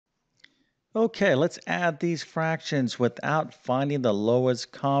Okay, let's add these fractions without finding the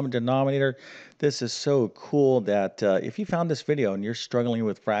lowest common denominator. This is so cool that if you found this video and you're struggling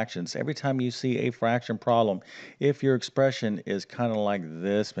with fractions, every time you see a fraction problem, if your expression is kind of like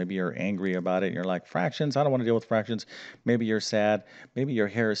this, maybe you're angry about it, and you're like, fractions, I don't want to deal with fractions. Maybe you're sad, maybe your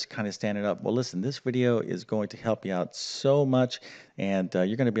hair is kind of standing up. Well, listen, this video is going to help you out so much, and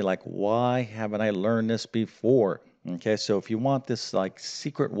you're going to be like, why haven't I learned this before? Okay, so if you want this like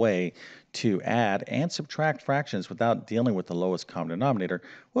secret way to add and subtract fractions without dealing with the lowest common denominator,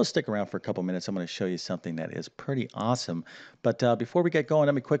 we'll stick around for a couple minutes. I'm going to show you something that is pretty awesome. But before we get going,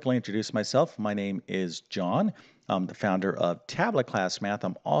 let me quickly introduce myself. My name is John. I'm the founder of TabletClass Math.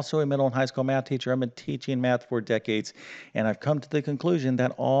 I'm also a middle and high school math teacher. I've been teaching math for decades, and I've come to the conclusion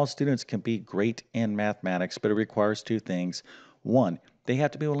that all students can be great in mathematics, but it requires two things. One, they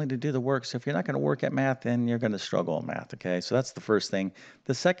have to be willing to do the work. So if you're not going to work at math, then you're going to struggle in math. Okay, so that's the first thing.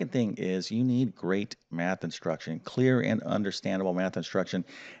 The second thing is you need great math instruction, clear and understandable math instruction,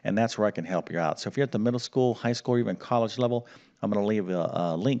 and that's where I can help you out. So if you're at the middle school, high school, or even college level, I'm going to leave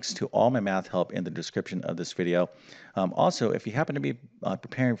links to all my math help in the description of this video. Also, if you happen to be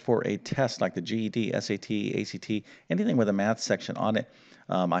preparing for a test like the GED, SAT, ACT, anything with a math section on it,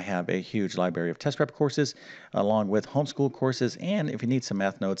 I have a huge library of test prep courses along with homeschool courses. And if you need some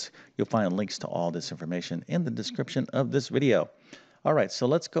math notes, you'll find links to all this information in the description of this video. All right, so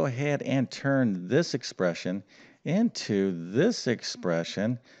let's go ahead and turn this expression into this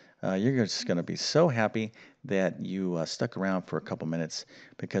expression. You're just going to be so happy that you stuck around for a couple minutes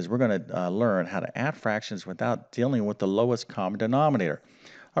because we're going to learn how to add fractions without dealing with the lowest common denominator.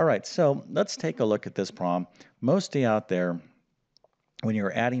 All right, so let's take a look at this problem. Most of you out there, when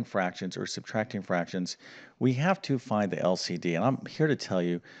you're adding fractions or subtracting fractions, we have to find the LCD. And I'm here to tell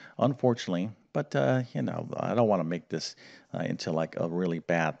you, unfortunately, but I don't want to make this into like a really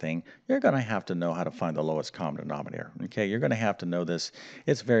bad thing. You're going to have to know how to find the lowest common denominator. Okay, you're going to have to know this.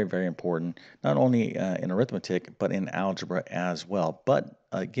 It's very, very important, not only in arithmetic, but in algebra as well. But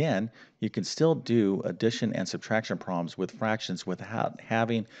again, you can still do addition and subtraction problems with fractions without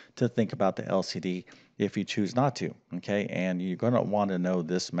having to think about the LCD if you choose not to, okay? And you're going to want to know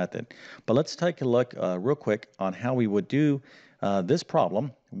this method. But let's take a look real quick on how we would do this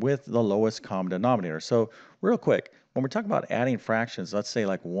problem with the lowest common denominator. So real quick, when we're talking about adding fractions, let's say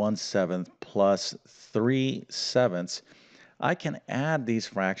like 1/7 plus 3/7, I can add these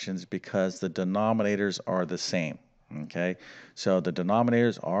fractions because the denominators are the same. Okay, so the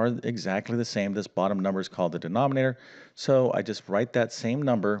denominators are exactly the same. This bottom number is called the denominator. So I just write that same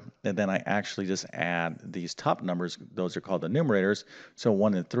number and then I actually just add these top numbers. Those are called the numerators. So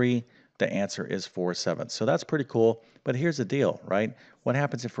 1 and 3, the answer is 4/7. So that's pretty cool. But here's the deal, right? What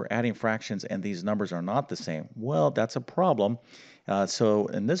happens if we're adding fractions and these numbers are not the same? Well, that's a problem. So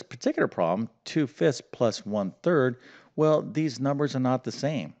in this particular problem, 2/5 plus 1/3, well, these numbers are not the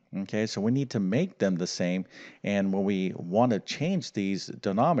same. Okay, so we need to make them the same. And when we want to change these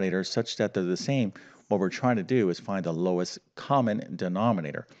denominators such that they're the same, what we're trying to do is find the lowest common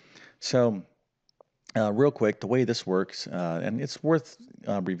denominator. So real quick, the way this works, and it's worth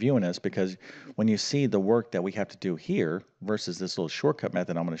reviewing this because when you see the work that we have to do here versus this little shortcut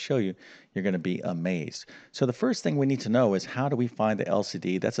method I'm going to show you, you're going to be amazed. So the first thing we need to know is how do we find the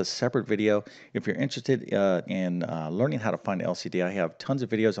LCD? That's a separate video. If you're interested in learning how to find the LCD, I have tons of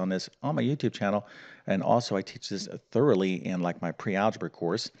videos on this on my YouTube channel, and also I teach this thoroughly in like my pre-algebra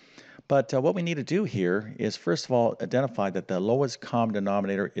course. But what we need to do here is first of all identify that the lowest common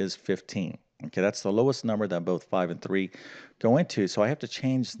denominator is 15. Okay, that's the lowest number that both 5 and 3 go into. So I have to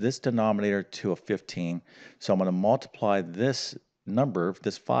change this denominator to a 15. So I'm going to multiply this number,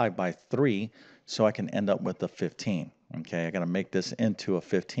 this 5, by 3 so I can end up with a 15. Okay, I got to make this into a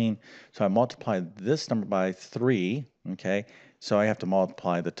 15. So I multiply this number by 3. Okay, so I have to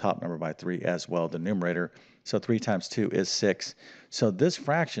multiply the top number by 3 as well, the numerator. So 3 times 2 is 6. So this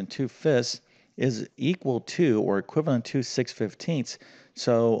fraction, 2/5, is equal to or equivalent to 6/15.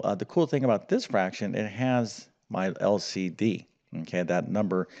 So the cool thing about this fraction, it has my LCD, okay, that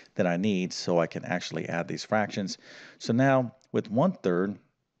number that I need so I can actually add these fractions. So now with 1/3,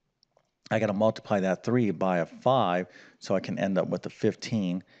 I got to multiply that 3 by a 5 so I can end up with a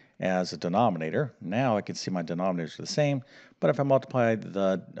 15 as a denominator. Now I can see my denominators are the same, but if I multiply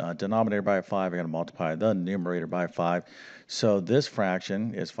the denominator by a 5, I got to multiply the numerator by a 5. So this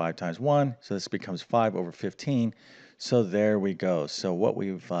fraction is 5 times 1, so this becomes 5 over 15. So there we go. So what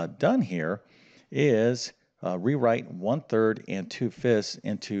we've done here is rewrite 1/3 and 2/5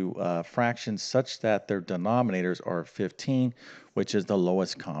 into fractions such that their denominators are 15, which is the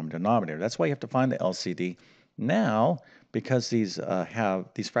lowest common denominator. That's why you have to find the LCD. Now, because these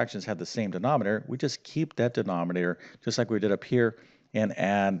fractions have the same denominator, we just keep that denominator just like we did up here and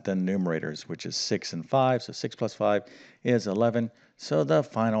add the numerators, which is 6 and 5. So 6 plus 5 is 11. So the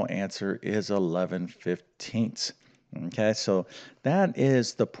final answer is 11/15. Okay, so that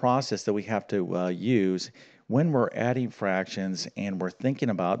is the process that we have to use when we're adding fractions and we're thinking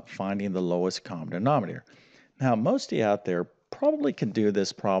about finding the lowest common denominator. Now, most of you out there probably can do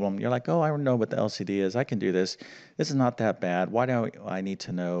this problem. You're like, oh, I know what the LCD is. I can do this. This is not that bad. Why do I need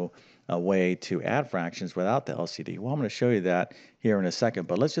to know a way to add fractions without the LCD? Well, I'm going to show you that here in a second.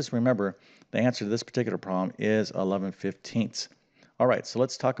 But let's just remember the answer to this particular problem is 11/15. All right, so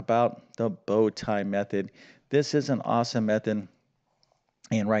let's talk about the bow tie method. This is an awesome method.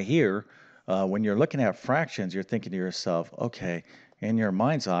 And right here, when you're looking at fractions, you're thinking to yourself, okay, in your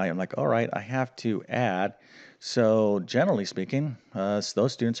mind's eye, I'm like, all right, I have to add. So generally speaking,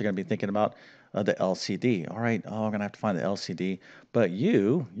 those students are going to be thinking about the LCD. All right, oh, I'm going to have to find the LCD. But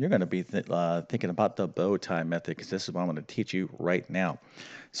you're going to be thinking about the bow tie method because this is what I'm going to teach you right now.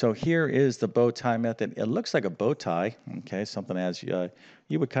 So here is the bow tie method. It looks like a bow tie, okay, something as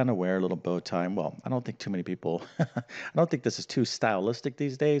you would kind of wear a little bow tie. Well, I don't think too many people, I don't think this is too stylistic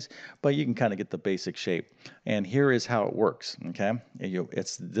these days, but you can kind of get the basic shape. And here is how it works, okay?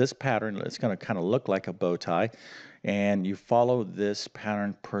 It's this pattern. It's going to kind of look like a bow tie, and you follow this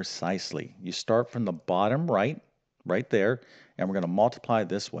pattern precisely. You start from the bottom right there, and we're going to multiply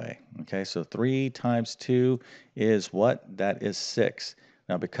this way, okay? So 3 times 2 is what? That is 6.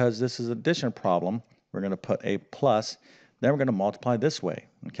 Now, because this is an addition problem, we're going to put a plus. Then we're going to multiply this way.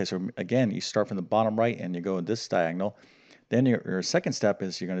 Okay, so again, you start from the bottom right and you go in this diagonal. Then your second step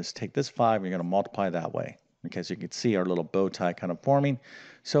is you're going to take this 5 and you're going to multiply that way. Okay, so you can see our little bow tie kind of forming.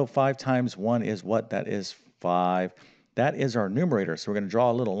 So 5 times 1 is what? That is 5. That is our numerator. So we're going to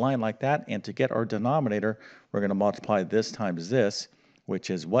draw a little line like that. And to get our denominator, we're going to multiply this times this, which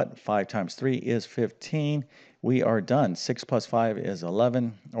is what? 5 times 3 is 15. We are done. 6 plus 5 is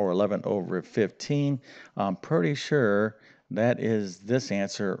 11, or 11/15. I'm pretty sure that is this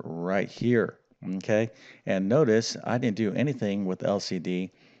answer right here. Okay, and notice I didn't do anything with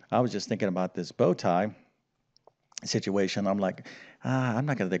LCD. I was just thinking about this bow tie situation. I'm like, I'm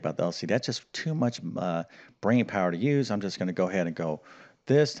not going to think about the LCD. That's just too much brain power to use. I'm just going to go ahead and go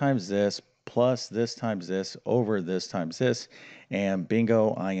this times this plus this times this over this times this, and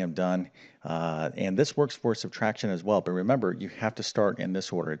bingo, I am done. And this works for subtraction as well. But remember, you have to start in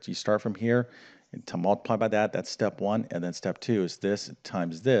this order. You start from here to multiply by that. That's step 1. And then step 2 is this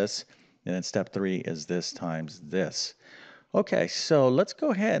times this. And then step 3 is this times this. Okay, so let's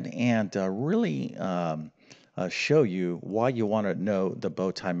go ahead and really show you why you want to know the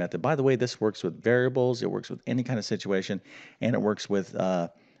bow tie method. By the way, this works with variables, it works with any kind of situation, and it works with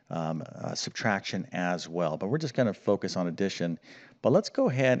subtraction as well. But we're just going to focus on addition. But let's go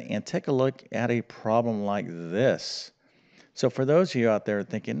ahead and take a look at a problem like this. So for those of you out there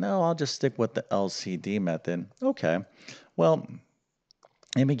thinking, no, I'll just stick with the LCD method. Okay, well,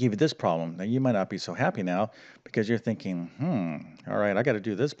 let me give you this problem. Now, you might not be so happy now because you're thinking, all right, I got to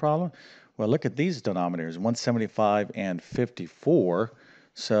do this problem. Well, look at these denominators, 175 and 54.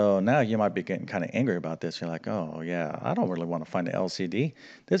 So now you might be getting kind of angry about this. You're like, oh, yeah, I don't really want to find the LCD.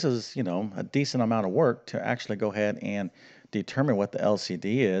 This is, a decent amount of work to actually go ahead and determine what the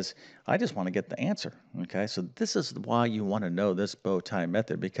LCD is. I just want to get the answer. Okay, so this is why you want to know this bow tie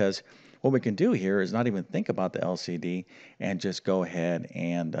method, because what we can do here is not even think about the LCD and just go ahead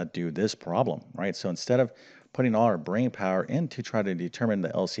and do this problem, right? So instead of putting all our brain power into trying to determine the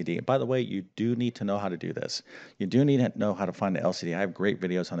LCD, by the way, you do need to know how to do this. You do need to know how to find the LCD. I have great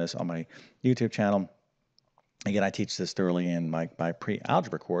videos on this on my YouTube channel. Again, I teach this thoroughly in my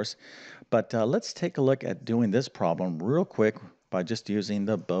pre-algebra course. But let's take a look at doing this problem real quick by just using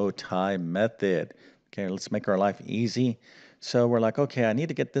the bow tie method. Okay, let's make our life easy. So we're like, okay, I need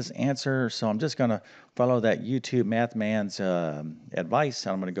to get this answer, so I'm just going to follow that YouTube math man's advice.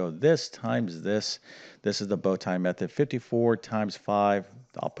 I'm going to go this times this. This is the bow tie method. 54 times 5.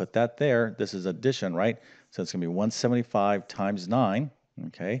 I'll put that there. This is addition, right? So it's going to be 175 times 9.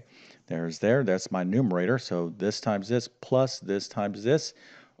 Okay, that's my numerator. So this times this plus this times this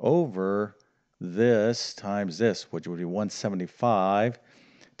over this times this, which would be 175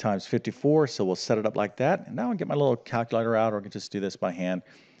 times 54. So we'll set it up like that. And now I'll get my little calculator out, or I can just do this by hand.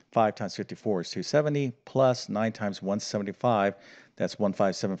 5 times 54 is 270 plus 9 times 175. That's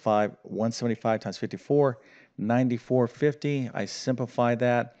 1575. 175 times 54, 9450. I simplify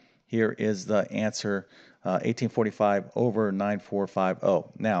that. Here is the answer, 1845 over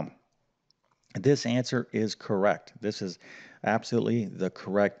 9450. Now, this answer is correct. This is absolutely the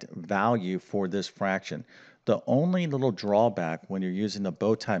correct value for this fraction. The only little drawback when you're using the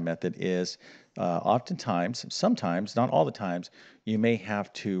bow tie method is oftentimes, sometimes, not all the times, you may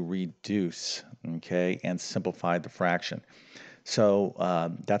have to reduce, okay, and simplify the fraction. So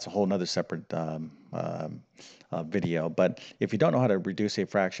that's a whole nother separate video. But if you don't know how to reduce a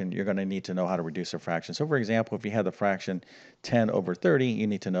fraction, you're going to need to know how to reduce a fraction. So for example, if you have the fraction 10 over 30, you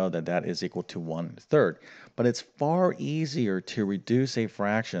need to know that that is equal to 1/3. But it's far easier to reduce a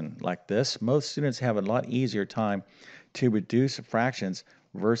fraction like this. Most students have a lot easier time to reduce fractions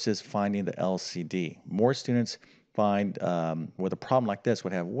versus finding the LCD. More students find with a problem like this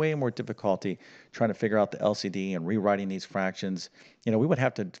would have way more difficulty trying to figure out the LCD and rewriting these fractions. We would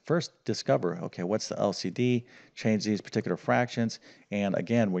have to first discover, okay, what's the LCD, change these particular fractions. And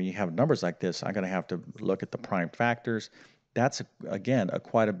again, when you have numbers like this, I'm going to have to look at the prime factors. That's, again,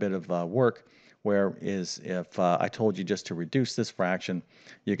 quite a bit of work. Whereas if I told you just to reduce this fraction,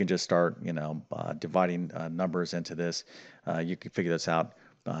 you can just start, dividing numbers into this. You can figure this out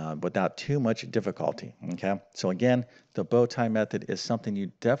without too much difficulty. Okay, so again, the bow tie method is something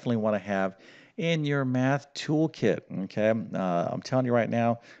you definitely want to have in your math toolkit. Okay, I'm telling you right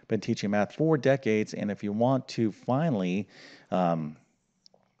now, I've been teaching math for decades, and if you want to finally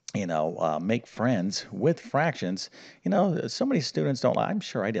make friends with fractions. So many students don't like, I'm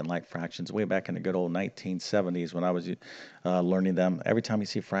sure I didn't like fractions way back in the good old 1970s when I was learning them. Every time you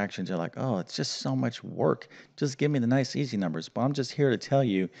see fractions, you're like, oh, it's just so much work. Just give me the nice, easy numbers. But I'm just here to tell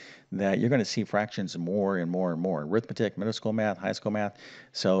you that you're going to see fractions more and more and more. Arithmetic, middle school math, high school math.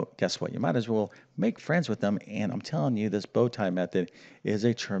 So guess what? You might as well make friends with them. And I'm telling you, this bow tie method is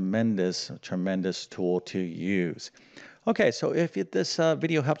a tremendous, tremendous tool to use. Okay, so if this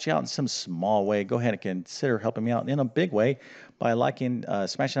video helped you out in some small way, go ahead and consider helping me out in a big way by liking,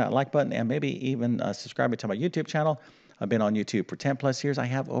 smashing that like button, and maybe even subscribing to my YouTube channel. I've been on YouTube for 10 plus years. I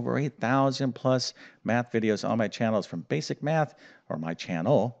have over 8,000 plus math videos on my channels, from basic math, or my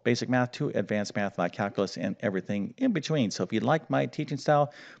channel, basic math, to advanced math, like calculus, and everything in between. So if you like my teaching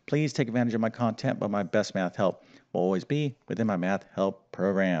style, please take advantage of my content, but my best math help will always be within my math help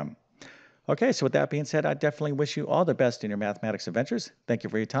program. Okay, so with that being said, I definitely wish you all the best in your mathematics adventures. Thank you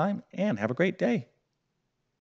for your time, and have a great day.